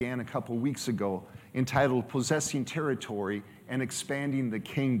began a couple weeks ago entitled Possessing Territory and Expanding the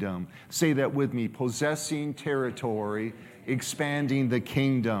Kingdom. Say that with me, possessing territory, expanding the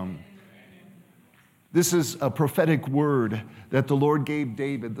kingdom. This is a prophetic word that the Lord gave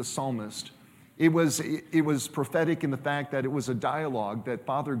David, the psalmist. It was prophetic in the fact that it was a dialogue that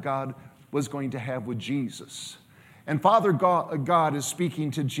Father God was going to have with Jesus. And Father God is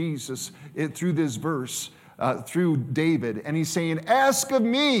speaking to Jesus through this verse, through David, and he's saying, ask of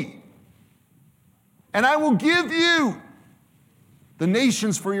me, and I will give you the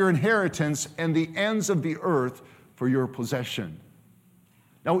nations for your inheritance and the ends of the earth for your possession.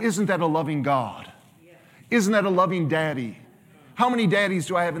 Now, isn't that a loving God? Isn't that a loving daddy? How many daddies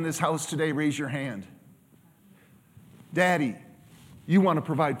do I have in this house today? Raise your hand. Daddy, you want to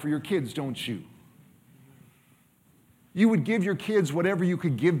provide for your kids, don't you? You would give your kids whatever you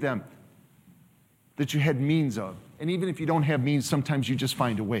could give them that you had means of. And even if you don't have means, sometimes you just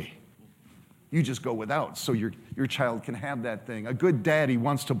find a way. You just go without so your child can have that thing. A good daddy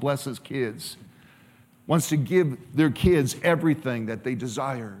wants to bless his kids, wants to give their kids everything that they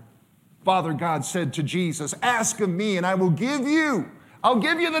desire. Father God said to Jesus, ask of me and I will give you. I'll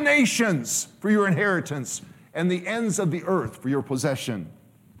give you the nations for your inheritance and the ends of the earth for your possession.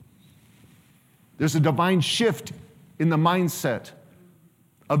 There's a divine shift in the mindset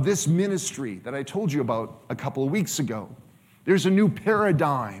of this ministry that I told you about a couple of weeks ago. There's a new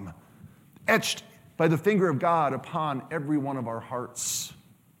paradigm etched by the finger of God upon every one of our hearts.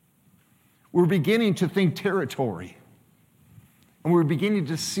 We're beginning to think territory, and we're beginning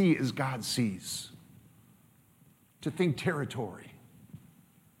to see as God sees. To think territory.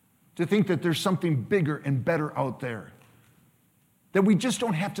 To think that there's something bigger and better out there. That we just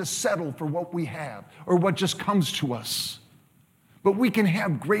don't have to settle for what we have or what just comes to us. But we can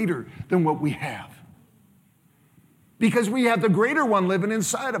have greater than what we have. Because we have the greater one living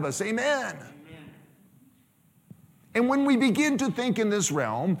inside of us. Amen. And when we begin to think in this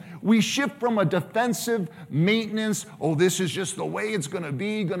realm, we shift from a defensive maintenance, oh, this is just the way it's going to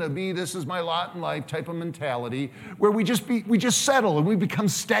be, this is my lot in life type of mentality, where we just settle and we become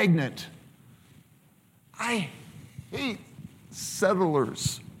stagnant. I hate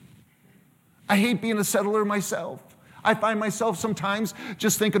settlers. I hate being a settler myself. I find myself sometimes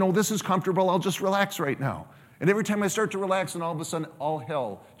just thinking, oh, this is comfortable, I'll just relax right now. And every time I start to relax, and all of a sudden, all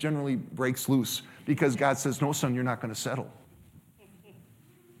hell generally breaks loose because God says, no, son, you're not going to settle.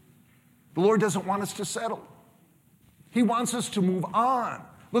 The Lord doesn't want us to settle. He wants us to move on.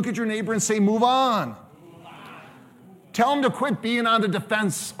 Look at your neighbor and say, move on. Move on. Tell him to quit being on the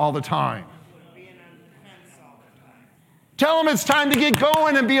defense all the time. Tell him it's time to get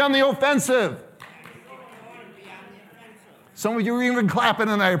going and be on the offensive. Some of you are even clapping,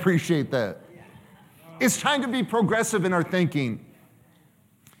 and I appreciate that. It's time to be progressive in our thinking.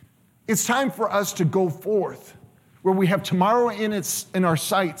 It's time for us to go forth where we have tomorrow in our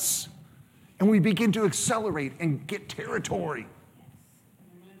sights, and we begin to accelerate and get territory.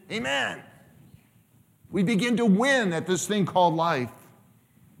 Amen. We begin to win at this thing called life.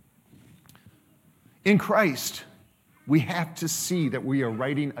 In Christ, we have to see that we are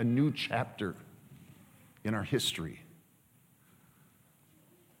writing a new chapter in our history.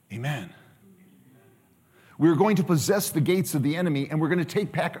 Amen. We're going to possess the gates of the enemy, and we're going to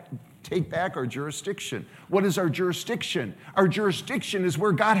take back our jurisdiction. What is our jurisdiction? Our jurisdiction is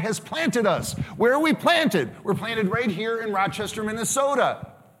where God has planted us. Where are we planted? We're planted right here in Rochester, Minnesota.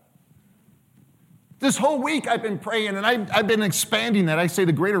 This whole week I've been praying, and I've been expanding that. I say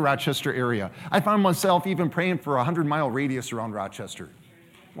the greater Rochester area. I found myself even praying for a 100-mile radius around Rochester.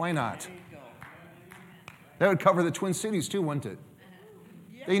 Why not? That would cover the Twin Cities too, wouldn't it?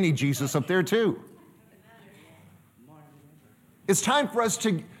 They need Jesus up there too. It's time for us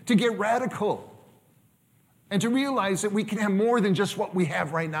to get radical and to realize that we can have more than just what we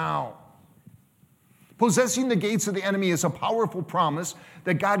have right now. Possessing the gates of the enemy is a powerful promise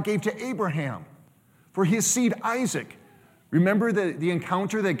that God gave to Abraham for his seed Isaac. Remember the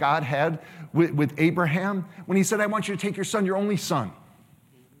encounter that God had with Abraham when he said, I want you to take your son, your only son.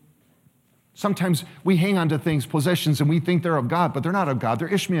 Sometimes we hang on to things, possessions, and we think they're of God, but they're not of God. They're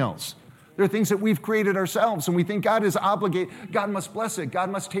Ishmael's. They're things that we've created ourselves, and we think God is obligated. God must bless it.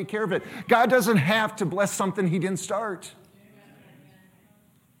 God must take care of it. God doesn't have to bless something he didn't start.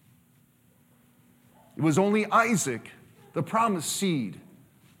 It was only Isaac, the promised seed,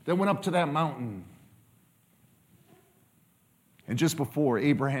 that went up to that mountain. And just before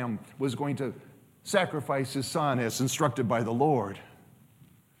Abraham was going to sacrifice his son as instructed by the Lord,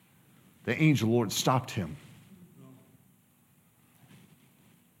 the angel of the Lord stopped him.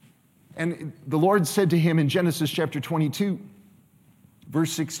 And the Lord said to him in Genesis chapter 22,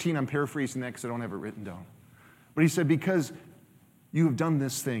 Verse 16, I'm paraphrasing that because I don't have it written down. But he said, because you have done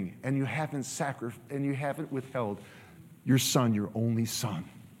this thing and you haven't withheld your son, your only son.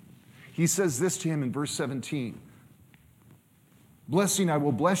 He says this to him in verse 17. Blessing, I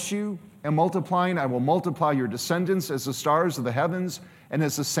will bless you, and multiplying, I will multiply your descendants as the stars of the heavens and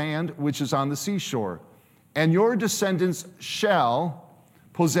as the sand which is on the seashore. And your descendants shall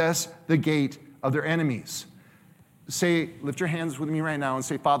possess the gate of their enemies. Say, lift your hands with me right now and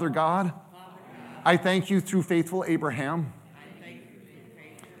say, Father God, I thank you through faithful Abraham.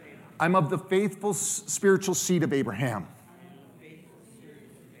 I'm of the faithful spiritual seed of Abraham.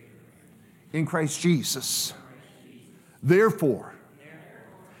 In Christ Jesus. Therefore,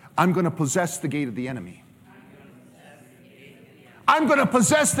 I'm going to possess the gate of the enemy. I'm going to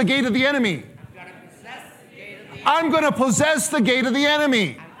possess the gate of the enemy. I'm going to possess the gate of the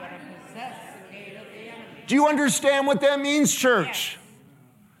enemy. Do you understand what that means, church?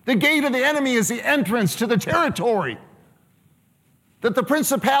 The gate of the enemy is the entrance to the territory that the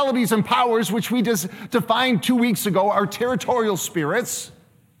principalities and powers, which we just defined 2 weeks ago, are territorial spirits,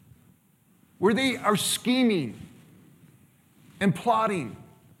 where they are scheming and plotting.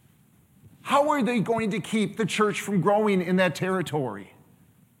 How are they going to keep the church from growing in that territory?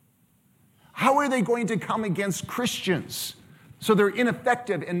 How are they going to come against Christians so they're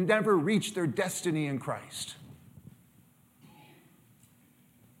ineffective and never reach their destiny in Christ?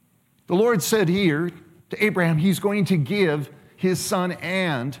 The Lord said here to Abraham, he's going to give his son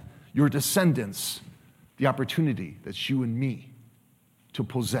and your descendants the opportunity that's you and me to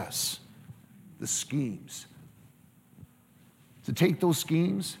possess the schemes. To take those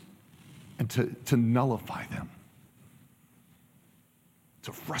schemes and to nullify them.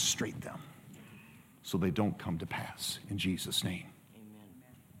 To frustrate them so they don't come to pass in Jesus' name. Amen.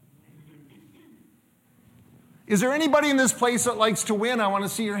 Is there anybody in this place that likes to win? I want to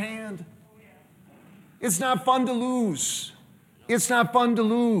see your hand. It's not fun to lose. It's not fun to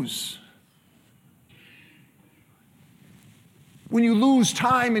lose. When you lose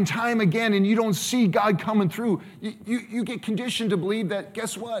time and time again and you don't see God coming through, you get conditioned to believe that,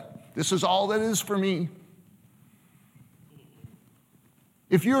 guess what? This is all that is for me.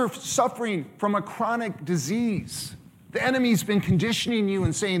 If you're suffering from a chronic disease, the enemy's been conditioning you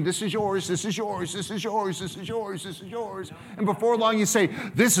and saying, this is yours, this is yours, this is yours, this is yours, this is yours. And before long you say,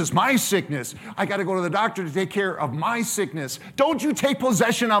 this is my sickness. I got to go to the doctor to take care of my sickness. Don't you take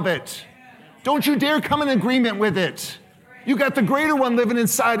possession of it. Don't you dare come in agreement with it. You got the greater one living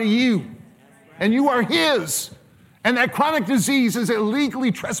inside of you. And you are his. And that chronic disease is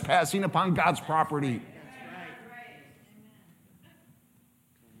illegally trespassing upon God's property.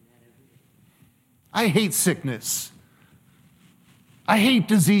 I hate sickness. I hate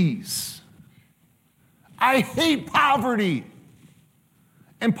disease. I hate poverty.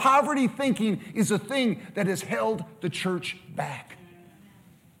 And poverty thinking is a thing that has held the church back.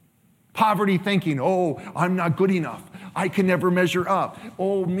 Poverty thinking, oh, I'm not good enough. I can never measure up.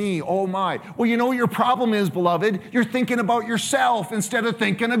 Oh, me, oh, my. Well, you know what your problem is, beloved? You're thinking about yourself instead of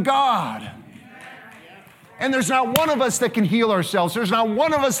thinking of God. And there's not one of us that can heal ourselves. There's not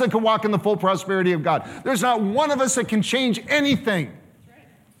one of us that can walk in the full prosperity of God. There's not one of us that can change anything.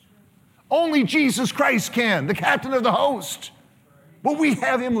 Only Jesus Christ can, the captain of the host. But we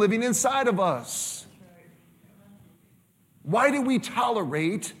have him living inside of us. Why do we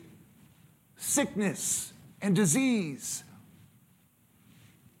tolerate sickness and disease?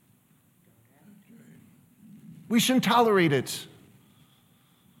 We shouldn't tolerate it.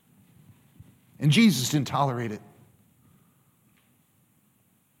 And Jesus didn't tolerate it.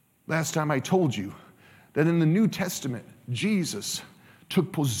 Last time I told you that in the New Testament, Jesus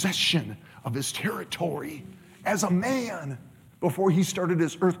took possession of his territory as a man before he started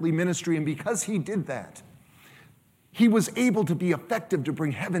his earthly ministry. And because he did that, he was able to be effective to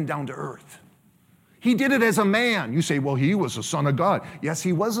bring heaven down to earth. He did it as a man. You say, well, he was a son of God. Yes,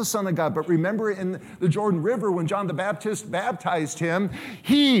 he was a son of God. But remember in the Jordan River when John the Baptist baptized him,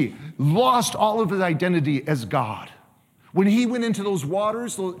 he lost all of his identity as God. When he went into those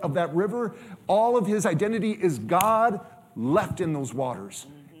waters of that river, all of his identity as God left in those waters.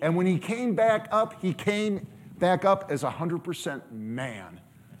 And when he came back up as 100% man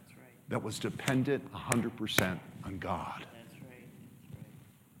that was dependent 100% on God.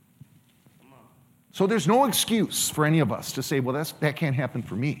 So there's no excuse for any of us to say, well, that can't happen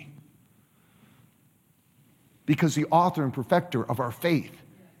for me. Because the author and perfecter of our faith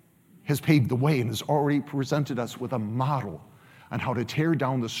has paved the way and has already presented us with a model on how to tear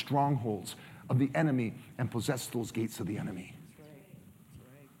down the strongholds of the enemy and possess those gates of the enemy.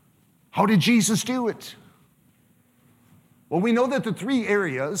 How did Jesus do it? Well, we know that the three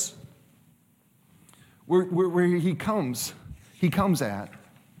areas where he comes at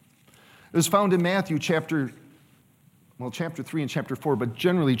is found in Matthew chapter 3 and chapter 4, but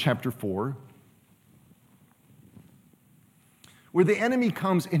generally chapter 4, where the enemy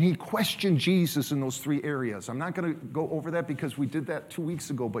comes and he questioned Jesus in those three areas. I'm not going to go over that because we did that 2 weeks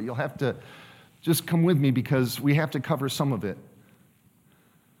ago, but you'll have to just come with me because we have to cover some of it.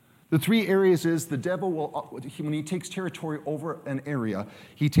 The three areas is the devil will, when he takes territory over an area,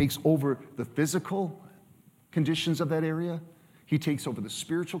 he takes over the physical conditions of that area, he takes over the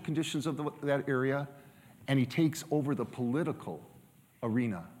spiritual conditions of that area, and he takes over the political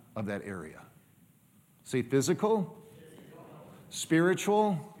arena of that area. Say physical,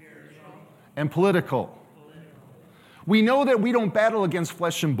 spiritual, and political. We know that we don't battle against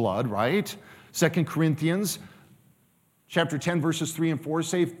flesh and blood, right? 2 Corinthians chapter 10, verses 3 and 4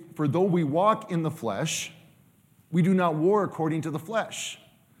 say, "For though we walk in the flesh, we do not war according to the flesh.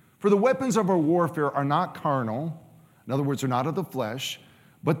 For the weapons of our warfare are not carnal," in other words, they're not of the flesh,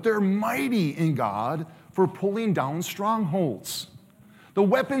 "but they're mighty in God for pulling down strongholds." The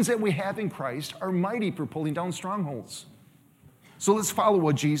weapons that we have in Christ are mighty for pulling down strongholds. So let's follow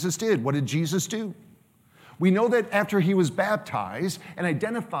what Jesus did. What did Jesus do? We know that after he was baptized and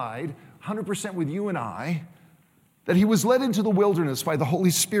identified 100% with you and I, that he was led into the wilderness by the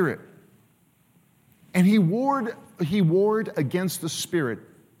Holy Spirit. And he warred against the spirit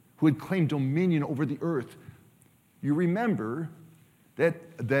who had claimed dominion over the earth. You remember that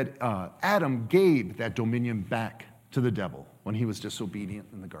Adam gave that dominion back to the devil when he was disobedient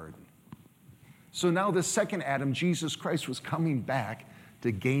in the garden. So now the second Adam, Jesus Christ, was coming back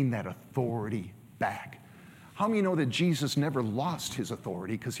to gain that authority back. How many know that Jesus never lost his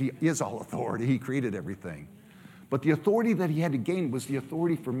authority because he is all authority? He created everything. But the authority that he had to gain was the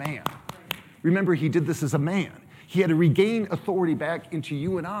authority for man. Remember, he did this as a man. He had to regain authority back into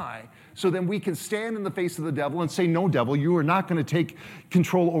you and I, so then we can stand in the face of the devil and say, "No, devil, you are not going to take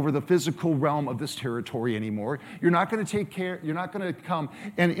control over the physical realm of this territory anymore. You're not going to come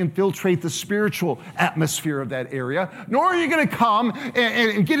and infiltrate the spiritual atmosphere of that area, nor are you going to come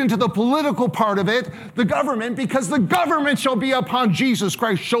and get into the political part of it, the government, because the government shall be upon Jesus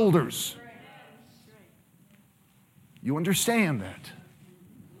Christ's shoulders." You understand that?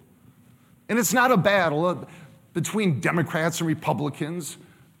 And it's not a battle between Democrats and Republicans.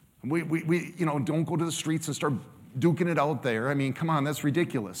 We don't go to the streets and start duking it out there. I mean, come on, that's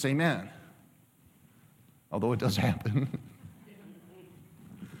ridiculous. Amen. Although it does happen.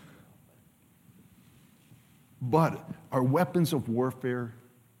 But our weapons of warfare,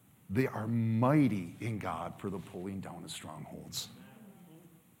 they are mighty in God for the pulling down of strongholds.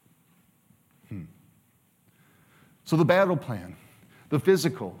 So the battle plan, the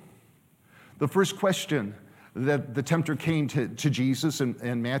physical. The first question that the tempter came to Jesus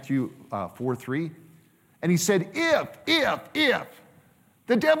in Matthew 4:3, and he said, if.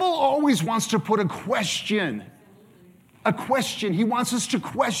 The devil always wants to put a question. He wants us to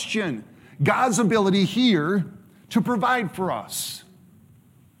question God's ability here to provide for us.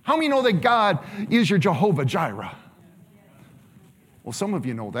 How many know that God is your Jehovah Jireh? Well, some of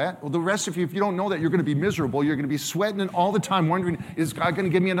you know that. Well, the rest of you, if you don't know that, you're going to be miserable. You're going to be sweating all the time, wondering, is God going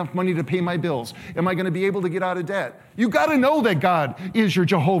to give me enough money to pay my bills? Am I going to be able to get out of debt? You've got to know that God is your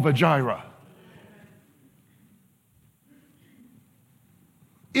Jehovah Jireh.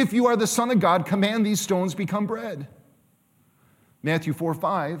 If you are the Son of God, command these stones become bread. Matthew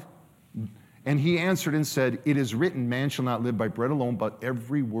 4:5, and he answered and said, "It is written, man shall not live by bread alone, but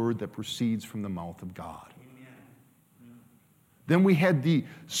every word that proceeds from the mouth of God." Then we had the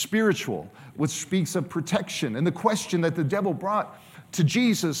spiritual, which speaks of protection. And the question that the devil brought to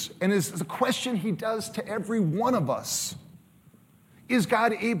Jesus, and is the question he does to every one of us, is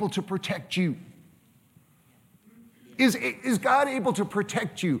God able to protect you? Is God able to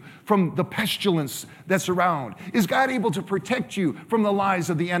protect you from the pestilence that's around? Is God able to protect you from the lies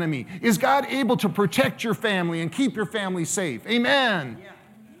of the enemy? Is God able to protect your family and keep your family safe? Amen. Yeah.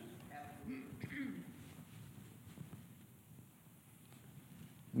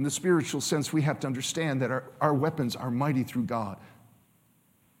 In the spiritual sense, we have to understand that our weapons are mighty through God.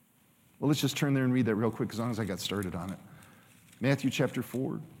 Well, let's just turn there and read that real quick as long as I got started on it. Matthew chapter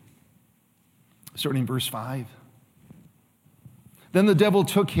 4, starting verse 5. Then the devil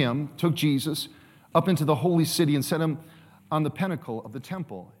took Jesus, up into the holy city and set him on the pinnacle of the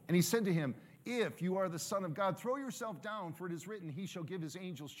temple. And he said to him, "If you are the Son of God, throw yourself down, for it is written, he shall give his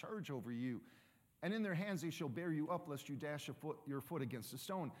angels charge over you. And in their hands they shall bear you up, lest you dash your foot against a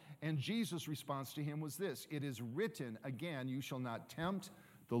stone." And Jesus' response to him was this: "It is written again, you shall not tempt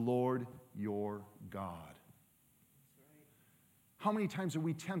the Lord your God." How many times are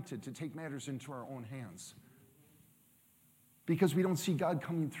we tempted to take matters into our own hands? Because we don't see God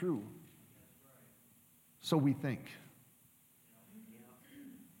coming through. So we think.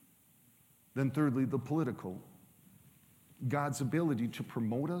 Then thirdly, the political. God's ability to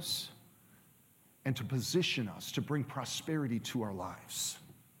promote us and to position us to bring prosperity to our lives.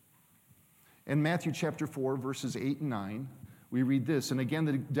 In Matthew chapter 4, verses 8 and 9, we read this, and again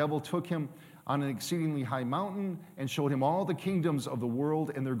the devil took him on an exceedingly high mountain and showed him all the kingdoms of the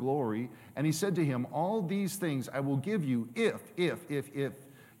world and their glory. And he said to him, all these things I will give you if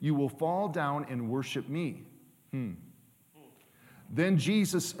you will fall down and worship me. Then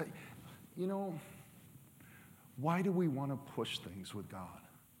Jesus, why do we want to push things with God?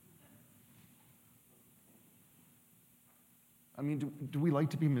 I mean, do we like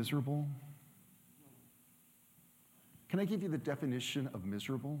to be miserable? Can I give you the definition of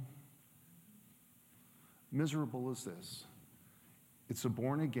miserable? Miserable is this. It's a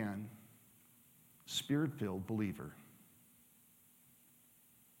born-again, spirit-filled believer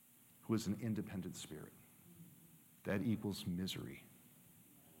who is an independent spirit. That equals misery.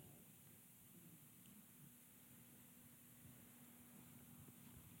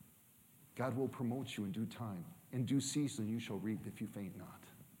 God will promote you in due time. In due season you shall reap if you faint not.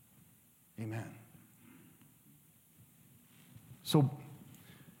 Amen.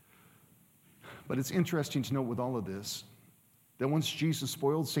 But it's interesting to note with all of this that once Jesus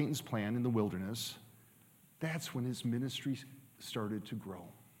spoiled Satan's plan in the wilderness, that's when his ministry started to grow.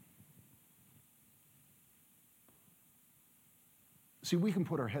 See, we can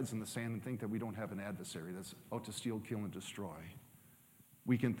put our heads in the sand and think that we don't have an adversary that's out to steal, kill, and destroy.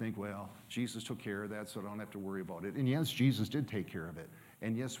 We can think, well, Jesus took care of that, so I don't have to worry about it. And yes, Jesus did take care of it.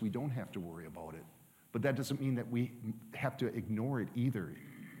 And yes, we don't have to worry about it. But that doesn't mean that we have to ignore it either.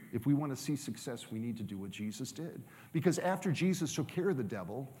 If we want to see success, we need to do what Jesus did. Because after Jesus took care of the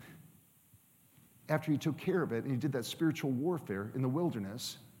devil, after he took care of it, and he did that spiritual warfare in the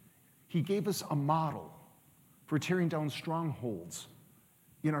wilderness, he gave us a model for tearing down strongholds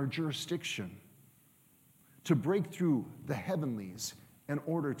in our jurisdiction to break through the heavenlies in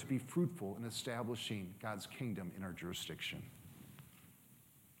order to be fruitful in establishing God's kingdom in our jurisdiction.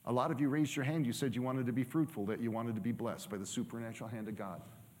 A lot of you raised your hand. You said you wanted to be fruitful, that you wanted to be blessed by the supernatural hand of God.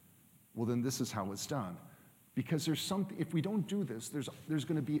 Well, then this is how it's done. Because there's something, if we don't do this, it's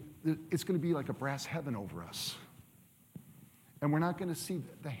going to be like a brass heaven over us. And we're not going to see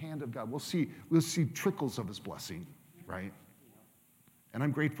the hand of God. We'll see trickles of his blessing, right? And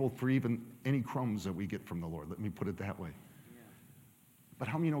I'm grateful for even any crumbs that we get from the Lord. Let me put it that way. But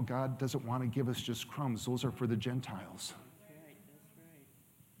how many know God doesn't want to give us just crumbs? Those are for the Gentiles. That's right.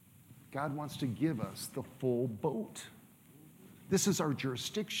 God wants to give us the full boat. This is our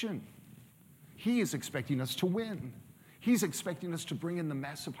jurisdiction. He is expecting us to win. He's expecting us to bring in the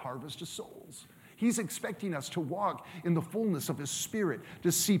massive harvest of souls. He's expecting us to walk in the fullness of his Spirit,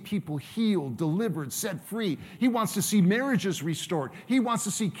 to see people healed, delivered, set free. He wants to see marriages restored. He wants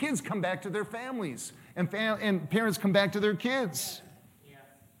to see kids come back to their families and parents come back to their kids.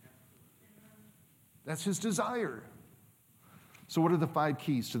 That's his desire. So what are the 5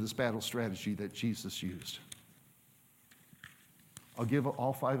 keys to this battle strategy that Jesus used? I'll give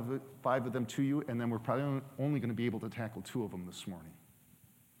all 5 of them to you, and then we're probably only going to be able to tackle 2 of them this morning.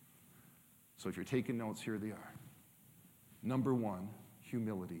 So if you're taking notes, here they are. Number 1,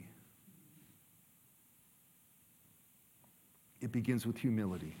 humility. It begins with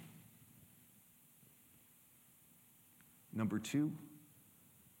humility. Number 2,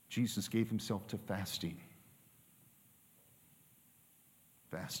 Jesus gave himself to fasting.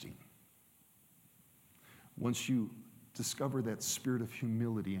 Fasting. Once you discover that spirit of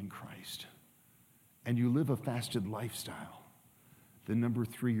humility in Christ and you live a fasted lifestyle, then number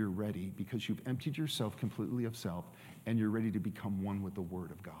 3, you're ready because you've emptied yourself completely of self and you're ready to become one with the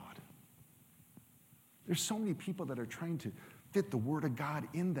Word of God. There's so many people that are trying to fit the Word of God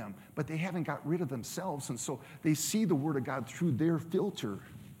in them, but they haven't got rid of themselves, and so they see the Word of God through their filter.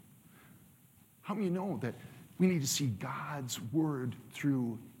 How many know that we need to see God's Word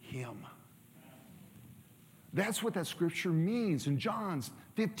through Him? That's what that scripture means in John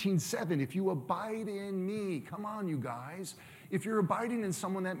 15:7. If you abide in me, come on, you guys. If you're abiding in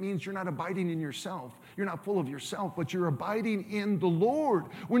someone, that means you're not abiding in yourself. You're not full of yourself, but you're abiding in the Lord.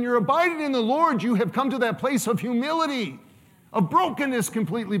 When you're abiding in the Lord, you have come to that place of humility, of brokenness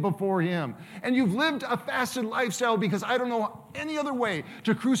completely before Him. And you've lived a fasted lifestyle because I don't know any other way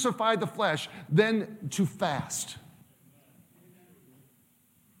to crucify the flesh than to fast.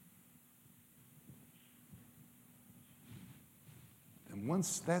 And And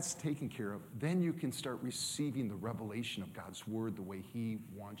once that's taken care of, then you can start receiving the revelation of God's word the way he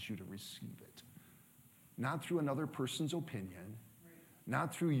wants you to receive it. Not through another person's opinion,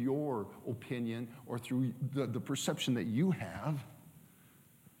 not through your opinion or through the perception that you have.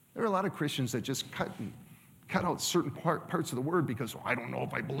 There are a lot of Christians that just cut out certain parts of the word because, I don't know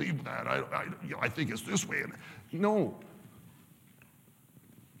if I believe that. I think it's this way. No.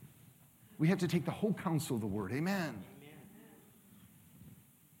 We have to take the whole counsel of the word. Amen.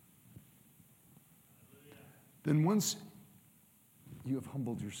 Then once you have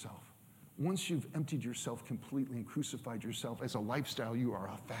humbled yourself, once you've emptied yourself completely and crucified yourself as a lifestyle, you are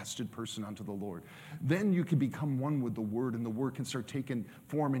a fasted person unto the Lord. Then you can become one with the word, and the word can start taking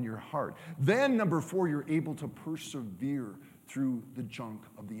form in your heart. Then, number 4, you're able to persevere through the junk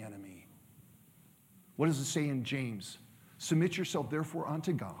of the enemy. What does it say in James? Submit yourself, therefore,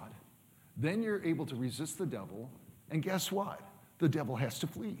 unto God. Then you're able to resist the devil, and guess what? The devil has to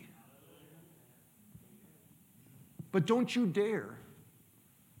flee. But don't you dare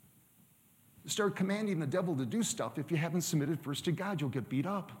start commanding the devil to do stuff if you haven't submitted first to God. You'll get beat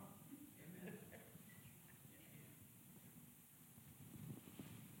up.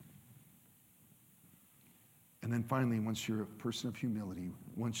 And then finally, once you're a person of humility,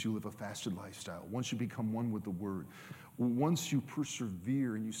 once you live a fasted lifestyle, once you become one with the word, once you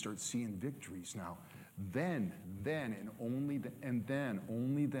persevere and you start seeing victories now, then and only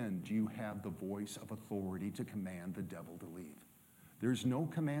then do you have the voice of authority to command the devil to leave. There's no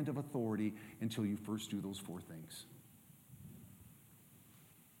command of authority until you first do those 4 things.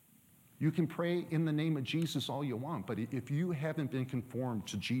 You can pray in the name of Jesus all you want, but if you haven't been conformed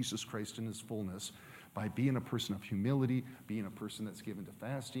to Jesus Christ in his fullness by being a person of humility, being a person that's given to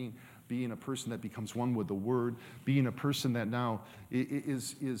fasting, being a person that becomes one with the word, being a person that now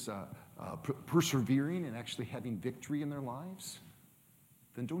is persevering and actually having victory in their lives,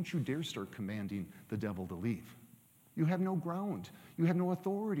 then don't you dare start commanding the devil to leave. You have no ground. You have no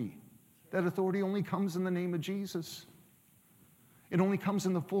authority. That authority only comes in the name of Jesus. It only comes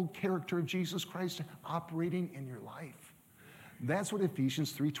in the full character of Jesus Christ operating in your life. That's what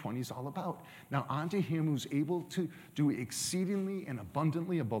Ephesians 3:20 is all about. Now, unto him who's able to do exceedingly and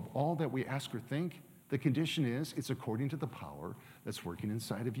abundantly above all that we ask or think, the condition is it's according to the power that's working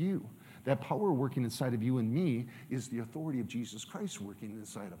inside of you. That power working inside of you and me is the authority of Jesus Christ working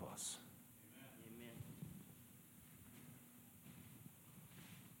inside of us. Amen.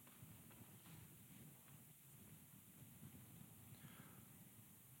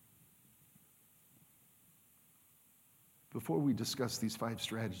 Before we discuss these 5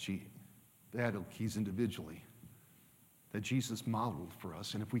 strategy battle keys individually that Jesus modeled for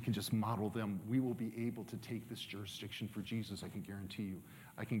us, and if we can just model them, we will be able to take this jurisdiction for Jesus, I can guarantee you.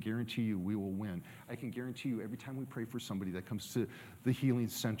 I can guarantee you we will win. I can guarantee you every time we pray for somebody that comes to the healing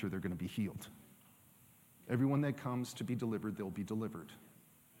center, they're going to be healed. Everyone that comes to be delivered, they'll be delivered.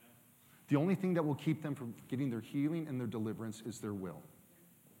 The only thing that will keep them from getting their healing and their deliverance is their will.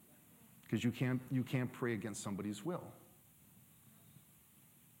 Because you can't pray against somebody's will.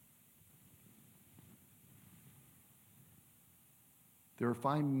 There are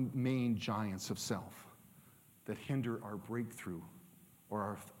 5 main giants of self that hinder our breakthrough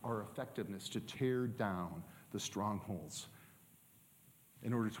or our effectiveness to tear down the strongholds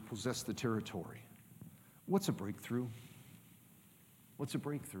in order to possess the territory. What's a breakthrough? What's a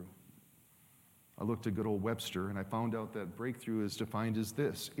breakthrough? I looked at good old Webster, and I found out that breakthrough is defined as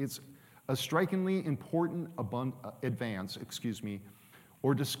this. It's a strikingly important advance,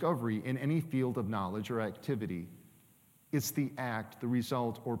 or discovery in any field of knowledge or activity. It's the act, the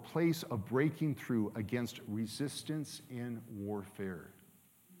result, or place of breaking through against resistance in warfare.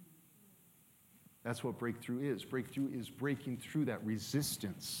 That's what breakthrough is. Breakthrough is breaking through that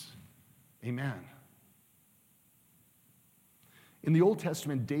resistance. Amen. In the Old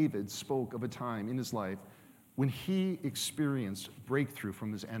Testament, David spoke of a time in his life when he experienced breakthrough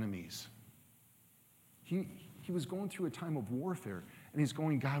from his enemies. He was going through a time of warfare, and he's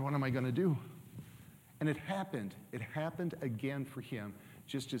going, God, what am I going to do? And it happened again for him,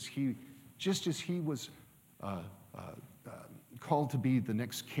 just as he was called to be the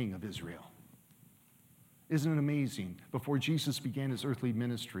next king of Israel. Isn't it amazing? Before Jesus began his earthly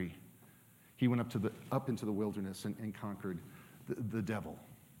ministry, he went up into the wilderness and conquered the devil.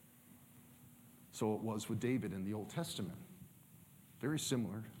 So it was with David in the Old Testament. Very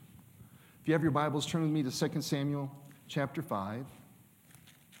similar. If you have your Bibles, turn with me to 2 Samuel chapter 5.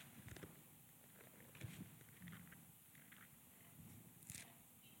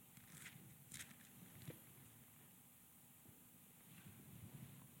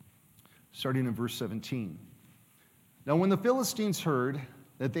 Starting in verse 17. Now, when the Philistines heard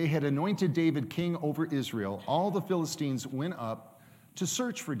that they had anointed David king over Israel, all the Philistines went up to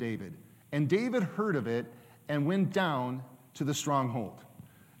search for David. And David heard of it and went down to the stronghold.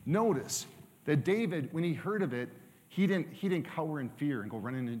 Notice that David, when he heard of it, he didn't cower in fear and go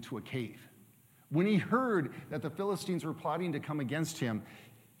running into a cave. When he heard that the Philistines were plotting to come against him,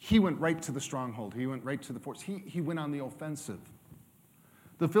 he went right to the stronghold. He went right to the force. He went on the offensive.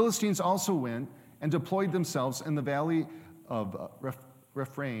 The Philistines also went and deployed themselves in the valley of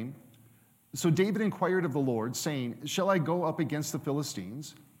Rephaim. So David inquired of the Lord, saying, "Shall I go up against the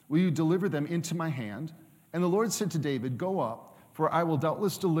Philistines? Will you deliver them into my hand?" And the Lord said to David, "Go up, for I will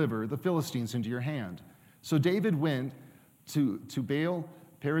doubtless deliver the Philistines into your hand." So David went to Baal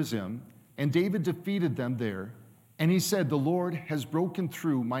Perazim, and David defeated them there. And he said, "The Lord has broken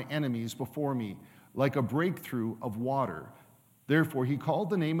through my enemies before me like a breakthrough of water." Therefore he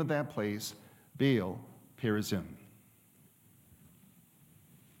called the name of that place Baal Perazim.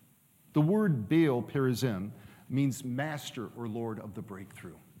 The word Baal Perazim means master or Lord of the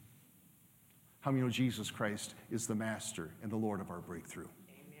breakthrough. How many know Jesus Christ is the master and the Lord of our breakthrough?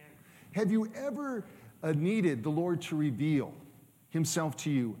 Amen. Have you ever needed the Lord to reveal himself to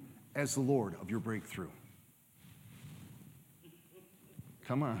you as the Lord of your breakthrough?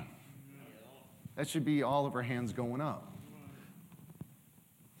 Come on. That should be all of our hands going up.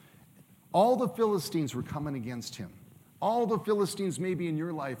 All the Philistines were coming against him. All the Philistines maybe in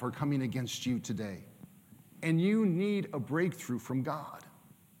your life are coming against you today. And you need a breakthrough from God.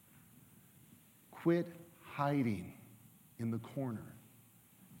 Quit hiding in the corner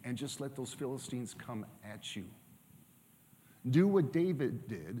and just let those Philistines come at you. Do what David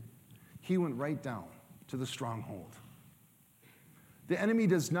did. He went right down to the stronghold. The enemy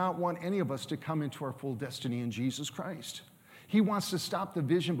does not want any of us to come into our full destiny in Jesus Christ. He wants to stop the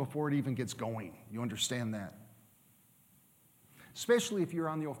vision before it even gets going. You understand that? Especially if you're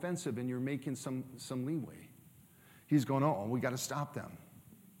on the offensive and you're making some leeway. He's going, "Oh, we got to stop them."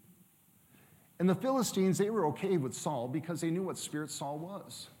 And the Philistines, they were okay with Saul because they knew what spirit Saul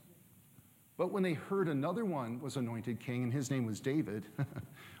was. But when they heard another one was anointed king and his name was David,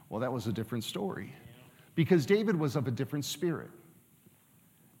 well, that was a different story. Because David was of a different spirit.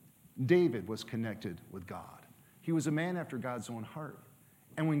 David was connected with God. He was a man after God's own heart.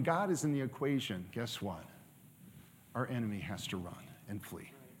 And when God is in the equation, guess what? Our enemy has to run and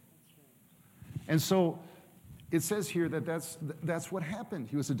flee. And so it says here that that's what happened.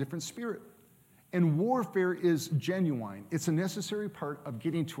 He was a different spirit. And warfare is genuine. It's a necessary part of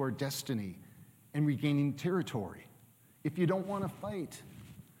getting to our destiny and regaining territory. If you don't want to fight,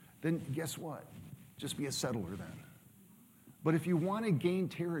 then guess what? Just be a settler then. But if you want to gain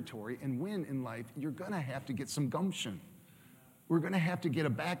territory and win in life, you're going to have to get some gumption. We're going to have to get a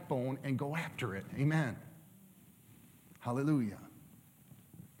backbone and go after it. Amen. Hallelujah.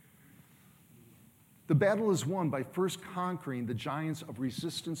 The battle is won by first conquering the giants of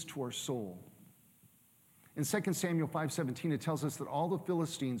resistance to our soul. In 2 Samuel 5:17, it tells us that all the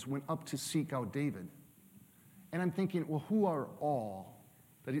Philistines went up to seek out David. And I'm thinking, well, who are all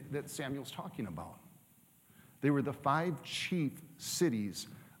that Samuel's talking about? They were the 5 chief cities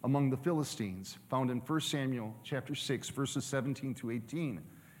among the Philistines found in 1 Samuel chapter 6, verses 17 through 18.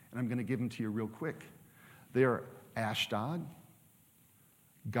 And I'm going to give them to you real quick. They are Ashdod,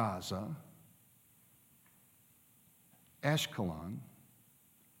 Gaza, Ashkelon,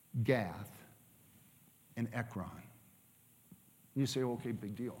 Gath, and Ekron. You say, okay,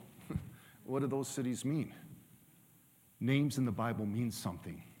 big deal. What do those cities mean? Names in the Bible mean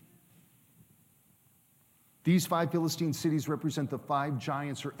something. These 5 Philistine cities represent the 5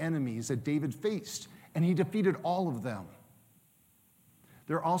 giants or enemies that David faced, and he defeated all of them.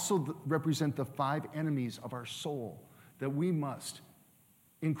 They also represent the 5 enemies of our soul that we must,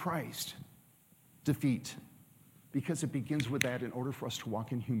 in Christ, defeat, because it begins with that in order for us to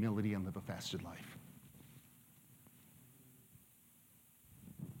walk in humility and live a fasted life.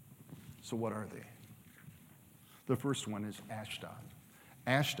 So what are they? The first one is Ashdod.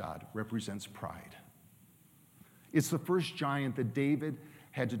 Ashdod represents pride. It's the first giant that David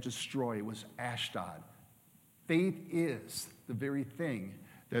had to destroy. It was Ashdod. Faith is the very thing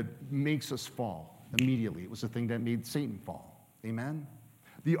that makes us fall immediately. It was the thing that made Satan fall. Amen?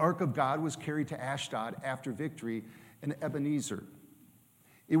 The ark of God was carried to Ashdod after victory in Ebenezer.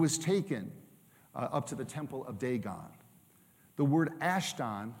 It was taken up to the temple of Dagon. The word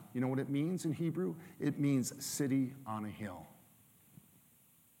Ashdod, you know what it means in Hebrew? It means city on a hill.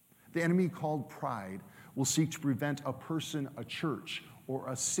 The enemy called pride will seek to prevent a person, a church, or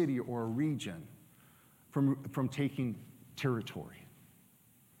a city or a region from taking territory.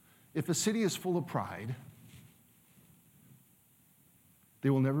 If a city is full of pride, They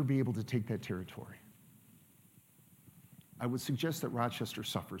will never be able to take that territory. I would suggest that Rochester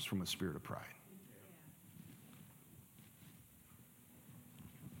suffers from a spirit of pride.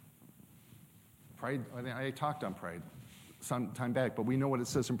 Pride, I talked on pride some time back, but we know what it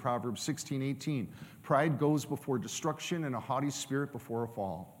says in Proverbs 16:18. Pride goes before destruction and a haughty spirit before a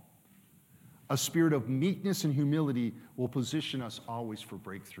fall. A spirit of meekness and humility will position us always for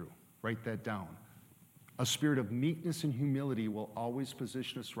breakthrough. Write that down. A spirit of meekness and humility will always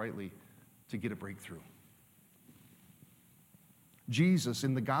position us rightly to get a breakthrough. Jesus,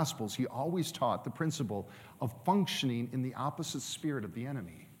 in the Gospels, he always taught the principle of functioning in the opposite spirit of the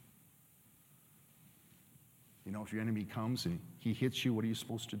enemy. You know, if your enemy comes and he hits you, what are you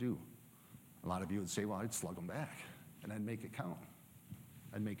supposed to do? A lot of you would say, well, I'd slug him back, and I'd make it count.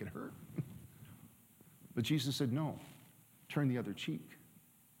 I'd make it hurt. But Jesus said, no, turn the other cheek.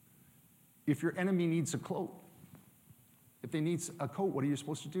 If your enemy needs a coat, if they need a coat, what are you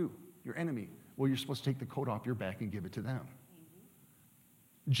supposed to do? Your enemy. Well, you're supposed to take the coat off your back and give it to them.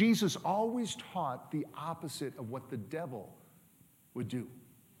 Jesus always taught the opposite of what the devil would do.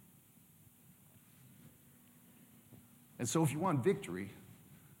 And so if you want victory,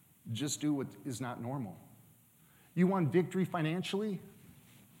 just do what is not normal. You want victory financially?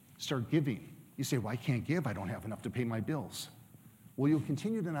 Start giving. You say, well, I can't give. I don't have enough to pay my bills. Well, you'll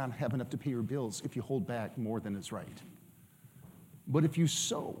continue to not have enough to pay your bills if you hold back more than is right. But if you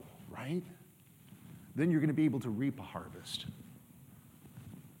sow, right, then you're going to be able to reap a harvest.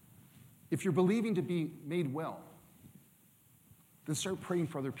 If you're believing to be made well, then start praying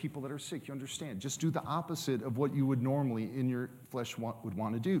for other people that are sick. You understand? Just do the opposite of what you would normally in your flesh would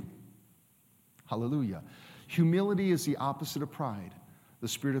want to do. Hallelujah. Humility is the opposite of pride. The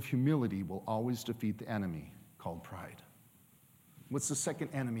spirit of humility will always defeat the enemy called pride. What's the second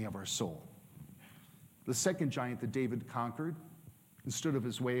enemy of our soul? The second giant that David conquered instead of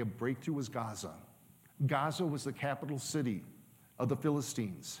his way of breakthrough was Gaza. Gaza was the capital city of the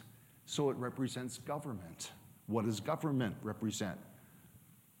Philistines, so it represents government. What does government represent?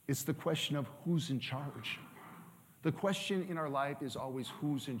 It's the question of who's in charge. The question in our life is always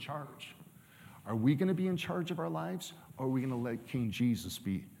who's in charge. Are we going to be in charge of our lives, or are we going to let King Jesus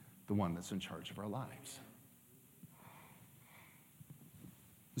be the one that's in charge of our lives?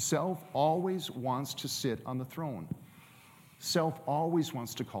 Self always wants to sit on the throne. Self always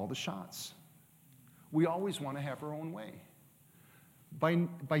wants to call the shots. We always want to have our own way.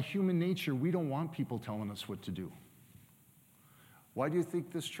 By human nature, we don't want people telling us what to do. Why do you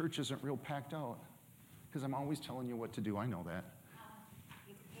think this church isn't real packed out? Because I'm always telling you what to do. I know that.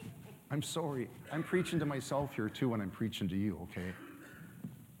 I'm sorry. I'm preaching to myself here, too, when I'm preaching to you, okay?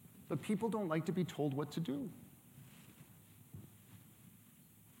 But people don't like to be told what to do.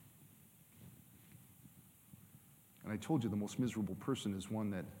 And I told you the most miserable person is one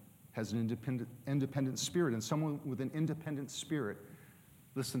that has an independent spirit. And someone with an independent spirit,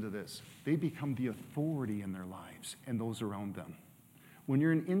 listen to this, they become the authority in their lives and those around them. When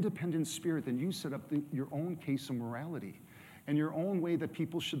you're an independent spirit, then you set up your own case of morality and your own way that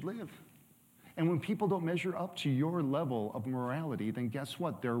people should live. And when people don't measure up to your level of morality, then guess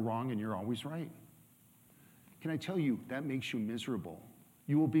what? They're wrong and you're always right. Can I tell you, that makes you miserable.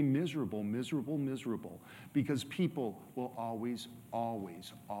 You will be miserable, miserable, miserable, because people will always,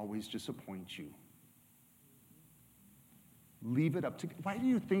 always, always disappoint you. Leave it up to... Why do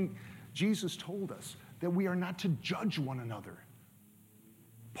you think Jesus told us that we are not to judge one another?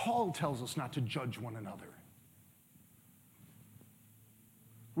 Paul tells us not to judge one another.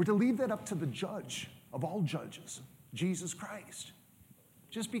 We're to leave that up to the judge of all judges, Jesus Christ.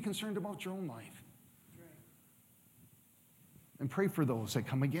 Just be concerned about your own life. And pray for those that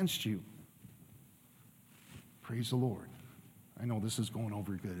come against you. Praise the Lord. I know this is going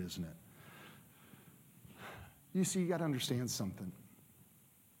over good, isn't it? You see, you got to understand something.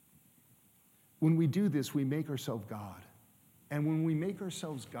 When we do this, we make ourselves God. And when we make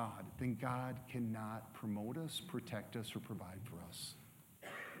ourselves God, then God cannot promote us, protect us, or provide for us.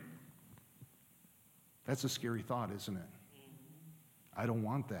 That's a scary thought, isn't it? I don't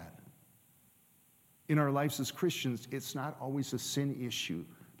want that. In our lives as Christians, it's not always a sin issue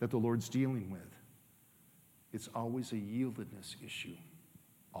that the Lord's dealing with. It's always a yieldedness issue.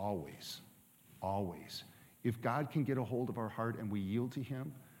 Always. Always. If God can get a hold of our heart and we yield to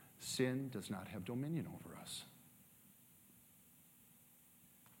him, sin does not have dominion over us.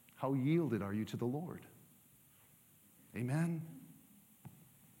 How yielded are you to the Lord? Amen?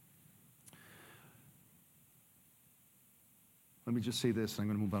 Let me just say this, and I'm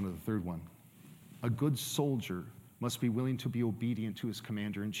going to move on to the third one. A good soldier must be willing to be obedient to his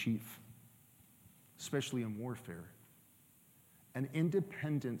commander-in-chief, especially in warfare. an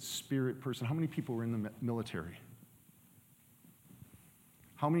independent spirit person. How many people were in the military?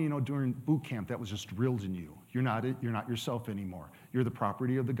 How many know during boot camp that was just drilled in you? You're not yourself anymore. You're the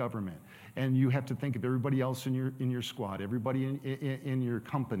property of the government. And you have to think of everybody else in your squad, everybody in your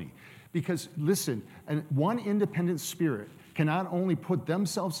company. Because listen, one independent spirit can not only put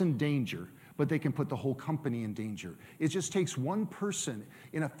themselves in danger, but they can put the whole company in danger. It just takes one person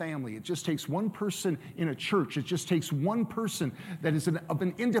in a family. It just takes one person in a church. It just takes one person that is of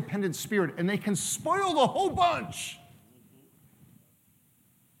an independent spirit, and they can spoil the whole bunch.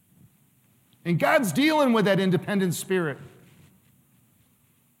 And God's dealing with that independent spirit.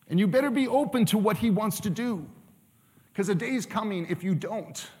 And you better be open to what he wants to do. Because a day is coming, if you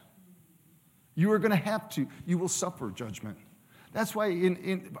don't, you are going to have to. You will suffer judgment. That's why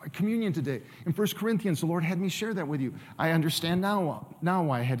in communion today, in 1 Corinthians, the Lord had me share that with you. I understand now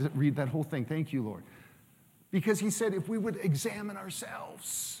why I had to read that whole thing. Thank you, Lord. Because he said if we would examine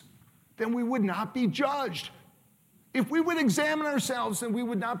ourselves, then we would not be judged. If we would examine ourselves, then we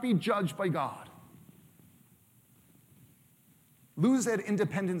would not be judged by God. Lose that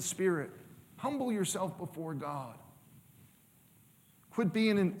independent spirit. Humble yourself before God. Quit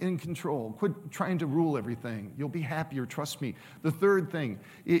being in control. Quit trying to rule everything. You'll be happier, trust me. The third thing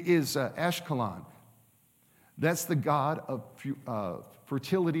is Ashkelon. That's the god of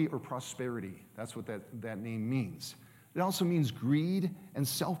fertility or prosperity. That's what that name means. It also means greed and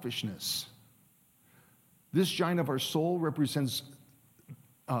selfishness. This giant of our soul represents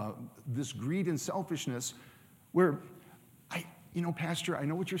this greed and selfishness where, Pastor, I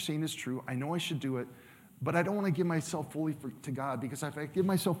know what you're saying is true. I know I should do it, but I don't want to give myself fully to God, because if I give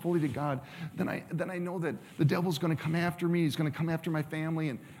myself fully to God, then I know that the devil's going to come after me. He's going to come after my family,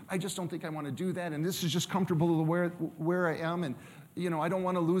 and I just don't think I want to do that, and this is just comfortable where I am, and I don't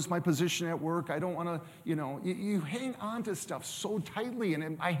want to lose my position at work. I don't want to, you hang on to stuff so tightly.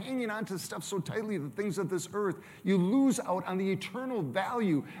 And by hanging on to stuff so tightly, the things of this earth, you lose out on the eternal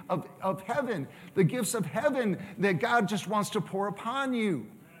value of heaven, the gifts of heaven that God just wants to pour upon you.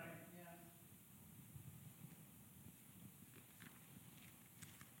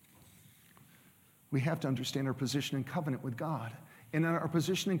 We have to understand our position in covenant with God. And in our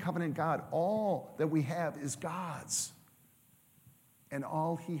position in covenant with God, all that we have is God's. And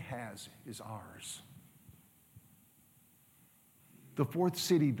all he has is ours. The fourth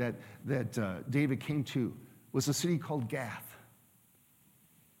city that David came to was a city called Gath.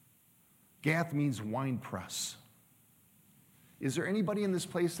 Gath means wine press. Is there anybody in this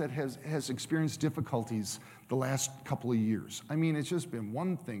place that has experienced difficulties the last couple of years? I mean, it's just been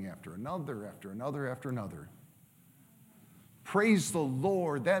one thing after another, after another, after another. Praise the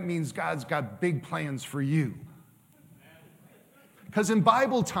Lord. That means God's got big plans for you. Because in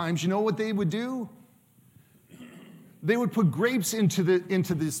Bible times, you know what they would do? They would put grapes into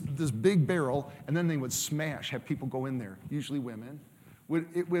this big barrel, and then they would have people go in there, usually women,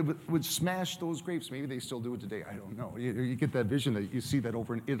 would smash those grapes. Maybe they still do it today. I don't know. You get that vision that you see that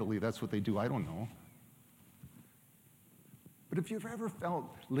over in Italy. That's what they do. I don't know. But if you've ever felt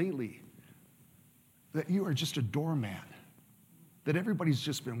lately that you are just a doormat, that everybody's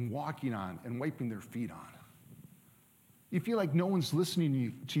just been walking on and wiping their feet on, you feel like no one's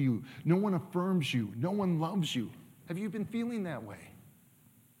listening to you. No one affirms you. No one loves you. Have you been feeling that way?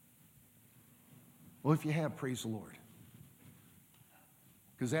 Well, if you have, praise the Lord.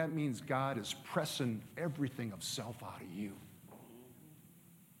 Because that means God is pressing everything of self out of you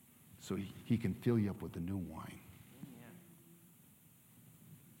so he can fill you up with the new wine.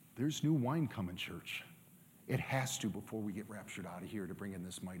 There's new wine coming, church. It has to before we get raptured out of here to bring in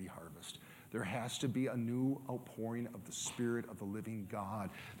this mighty harvest. There has to be a new outpouring of the Spirit of the living God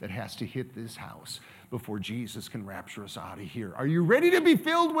that has to hit this house before Jesus can rapture us out of here. Are you ready to be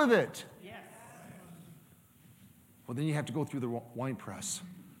filled with it? Yes. Well, then you have to go through the wine press.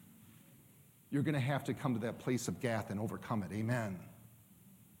 You're going to have to come to that place of Gath and overcome it. Amen.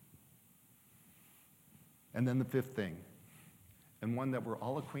 And then the fifth thing, and one that we're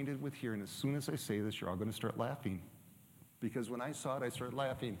all acquainted with here, and as soon as I say this, you're all going to start laughing. Because when I saw it, I started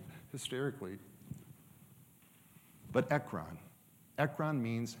laughing hysterically. But Ekron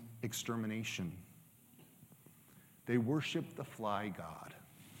means extermination. They worship the fly god.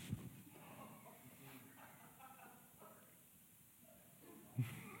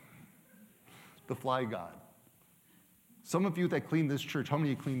 The fly god. Some of you that clean this church, how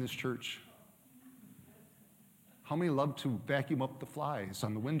many of you clean this church? How many love to vacuum up the flies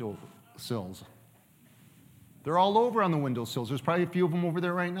on the window sills? They're all over on the windowsills. There's probably a few of them over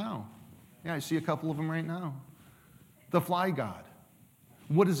there right now. Yeah, I see a couple of them right now. The fly god.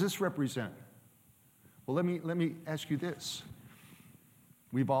 What does this represent? Well, let me ask you this.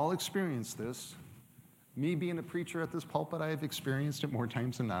 We've all experienced this. Me being a preacher at this pulpit, I have experienced it more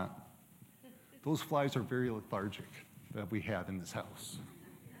times than not. Those flies are very lethargic that we have in this house.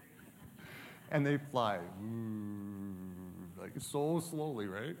 And they fly like so slowly,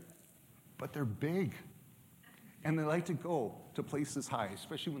 right? But they're big. And they like to go to places high,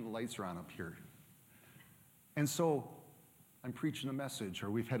 especially when the lights are on up here. And so I'm preaching a message,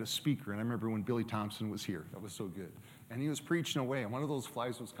 or we've had a speaker, and I remember when Billy Thompson was here. That was so good. And he was preaching away, and one of those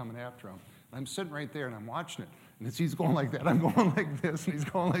flies was coming after him. And I'm sitting right there, and I'm watching it. And as he's going like that, I'm going like this, and he's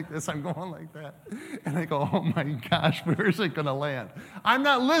going like this, I'm going like that. And I go, oh my gosh, where's it going to land? I'm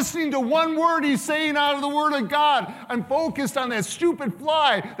not listening to one word he's saying out of the Word of God. I'm focused on that stupid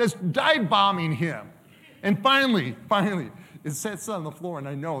fly that's dive-bombing him. And finally, it sets on the floor, and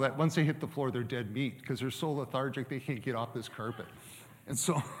I know that once they hit the floor, they're dead meat because they're so lethargic they can't get off this carpet. And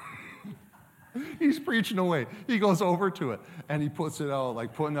so he's preaching away. He goes over to it, and he puts it out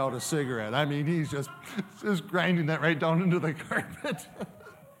like putting out a cigarette. I mean, he's just grinding that right down into the carpet.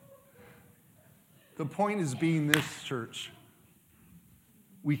 The point is being this, church.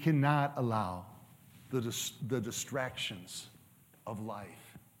 We cannot allow the distractions of life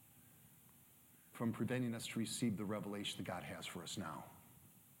from preventing us to receive the revelation that God has for us now.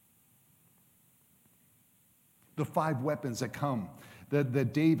 The 5 weapons that come,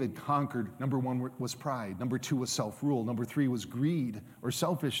 that David conquered, number 1 was pride. Number 2 was self-rule. Number 3 was greed or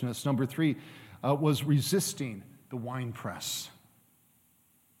selfishness. Number 3 was resisting the winepress.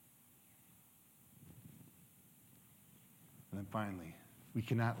 And then finally, we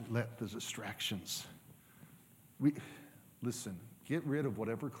cannot let the distractions. Listen, get rid of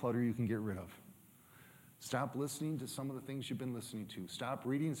whatever clutter you can get rid of. Stop listening to some of the things you've been listening to. Stop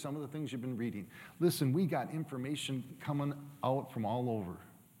reading some of the things you've been reading. Listen, we got information coming out from all over.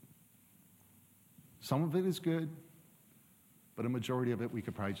 Some of it is good, but a majority of it we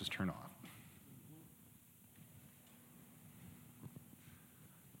could probably just turn off.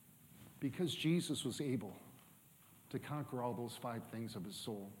 Because Jesus was able to conquer all those 5 things of his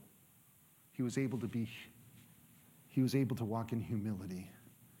soul, he was able to walk in humility.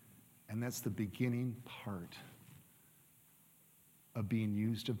 And that's the beginning part of being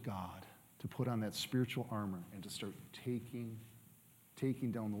used of God, to put on that spiritual armor and to start taking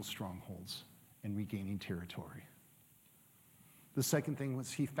down those strongholds and regaining territory. The second thing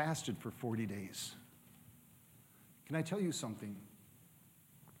was he fasted for 40 days. Can I tell you something?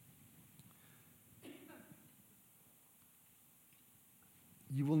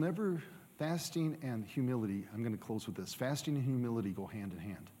 You will never, fasting and humility, I'm going to close with this. Fasting and humility go hand in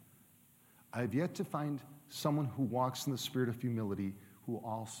hand. I've yet to find someone who walks in the spirit of humility who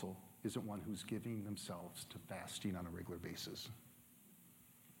also isn't one who's giving themselves to fasting on a regular basis.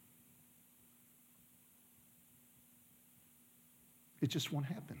 It just won't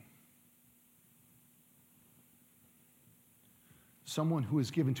happen. Someone who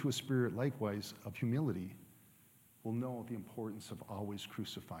is given to a spirit likewise of humility will know the importance of always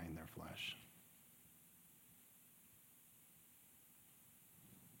crucifying their flesh.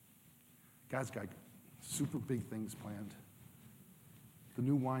 God's got super big things planned. The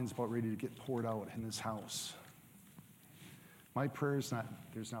new wine's about ready to get poured out in this house. My prayer is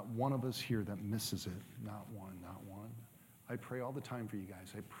there's not one of us here that misses it. Not one. I pray all the time for you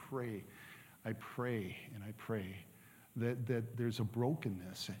guys. I pray that there's a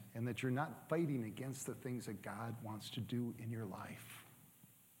brokenness and that you're not fighting against the things that God wants to do in your life.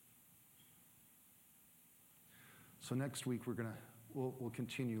 So next week we'll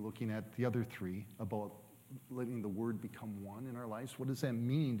continue looking at the other 3 about letting the Word become one in our lives. What does that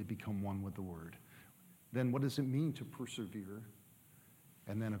mean to become one with the Word? Then what does it mean to persevere?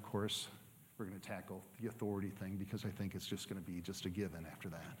 And then, of course, we're going to tackle the authority thing because I think it's just going to be just a given after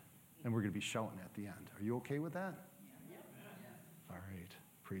that. And we're going to be shouting at the end. Are you okay with that? Yeah. All right.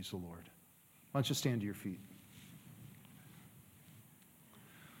 Praise the Lord. Why don't you stand to your feet?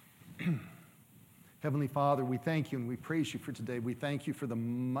 Heavenly Father, we thank you and we praise you for today. We thank you for the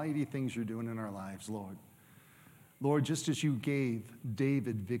mighty things you're doing in our lives, Lord. Lord, just as you gave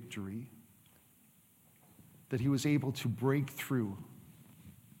David victory, that he was able to break through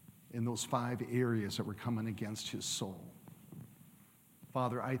in those 5 areas that were coming against his soul.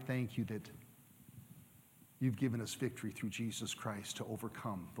 Father, I thank you that you've given us victory through Jesus Christ to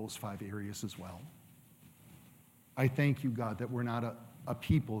overcome those 5 areas as well. I thank you, God, that we're not a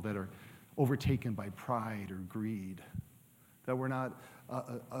people that are overtaken by pride or greed, that we're not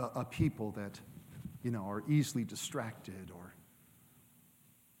a people that, are easily distracted or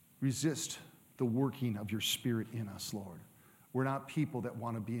resist the working of your Spirit in us, Lord. We're not people that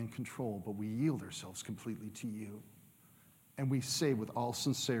want to be in control, but we yield ourselves completely to you. And we say with all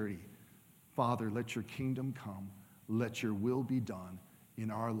sincerity, Father, let your kingdom come. Let your will be done in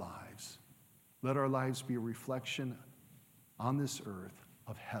our lives. Let our lives be a reflection on this earth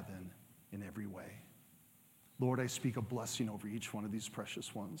of heaven in every way. Lord, I speak a blessing over each one of these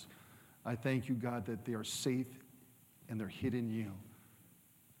precious ones. I thank you, God, that they are safe and they're hid in you,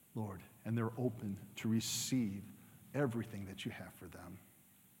 Lord, and they're open to receive everything that you have for them.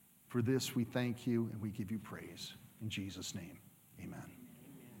 For this, we thank you and we give you praise. In Jesus' name, amen.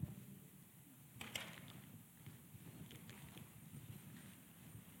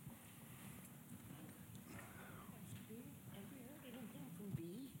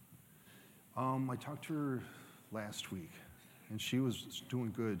 I talked to her last week, and she was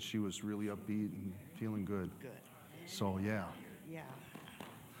doing good. She was really upbeat and feeling good. Good. So, yeah. Yeah.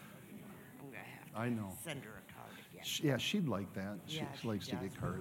 I'm going to have to I know. send her a card again. Yeah, she'd like that. Yeah, she likes she to does. get cards.